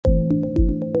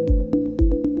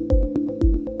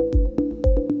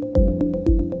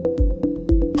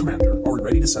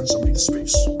to send somebody to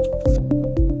space?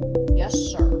 Yes,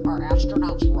 sir. Our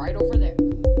astronaut's right over there.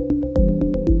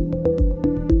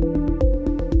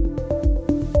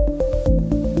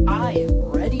 I am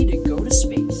ready to go to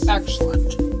space.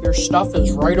 Excellent. Your stuff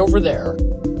is right over there.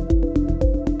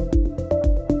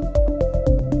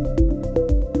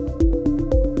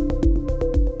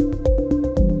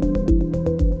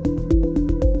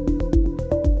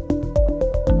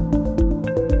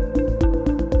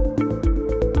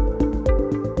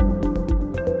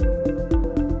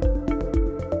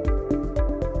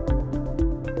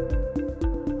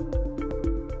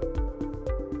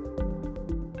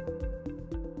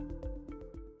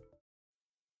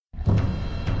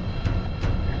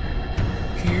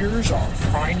 Here's our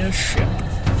finest ship.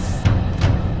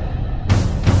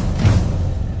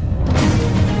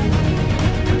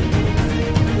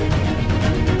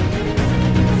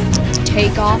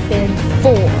 Take off in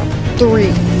 4,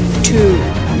 3, 2,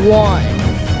 1.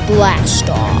 Blast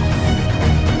off.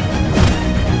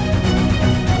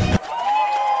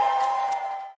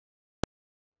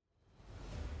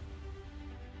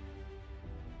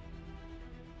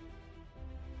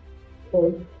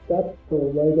 First step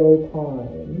for Lego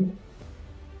time.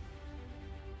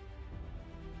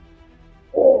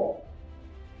 Oh.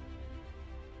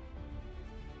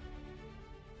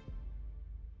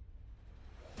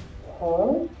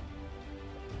 Huh?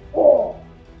 Oh.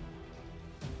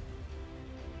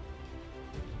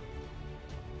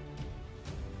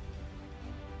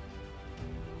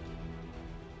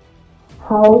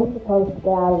 How are we supposed to get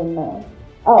out of the moon?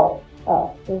 Oh,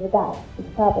 there's a guy. He's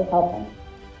probably helping.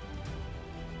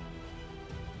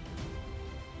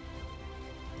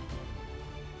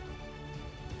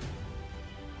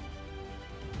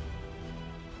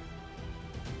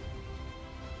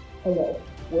 Hello,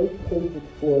 we're space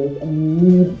explorers and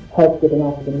need help getting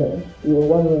off the moon. We were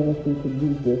wondering if we could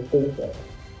use your spaceship.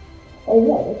 Oh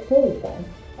yeah, that's totally fine.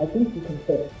 I think you can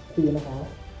fit 2.5.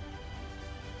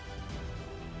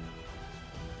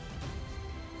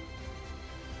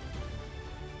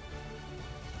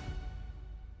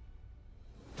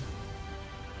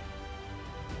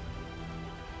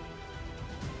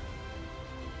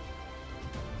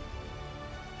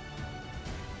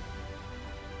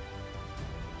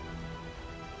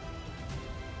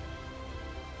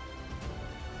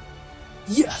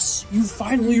 Yes, you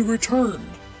finally returned.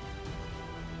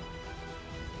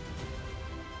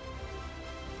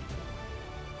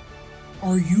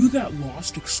 Are you that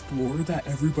lost explorer that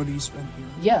everybody's been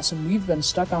hearing? Yes, and we've been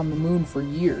stuck on the moon for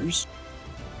years.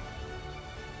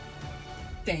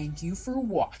 Thank you for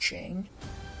watching.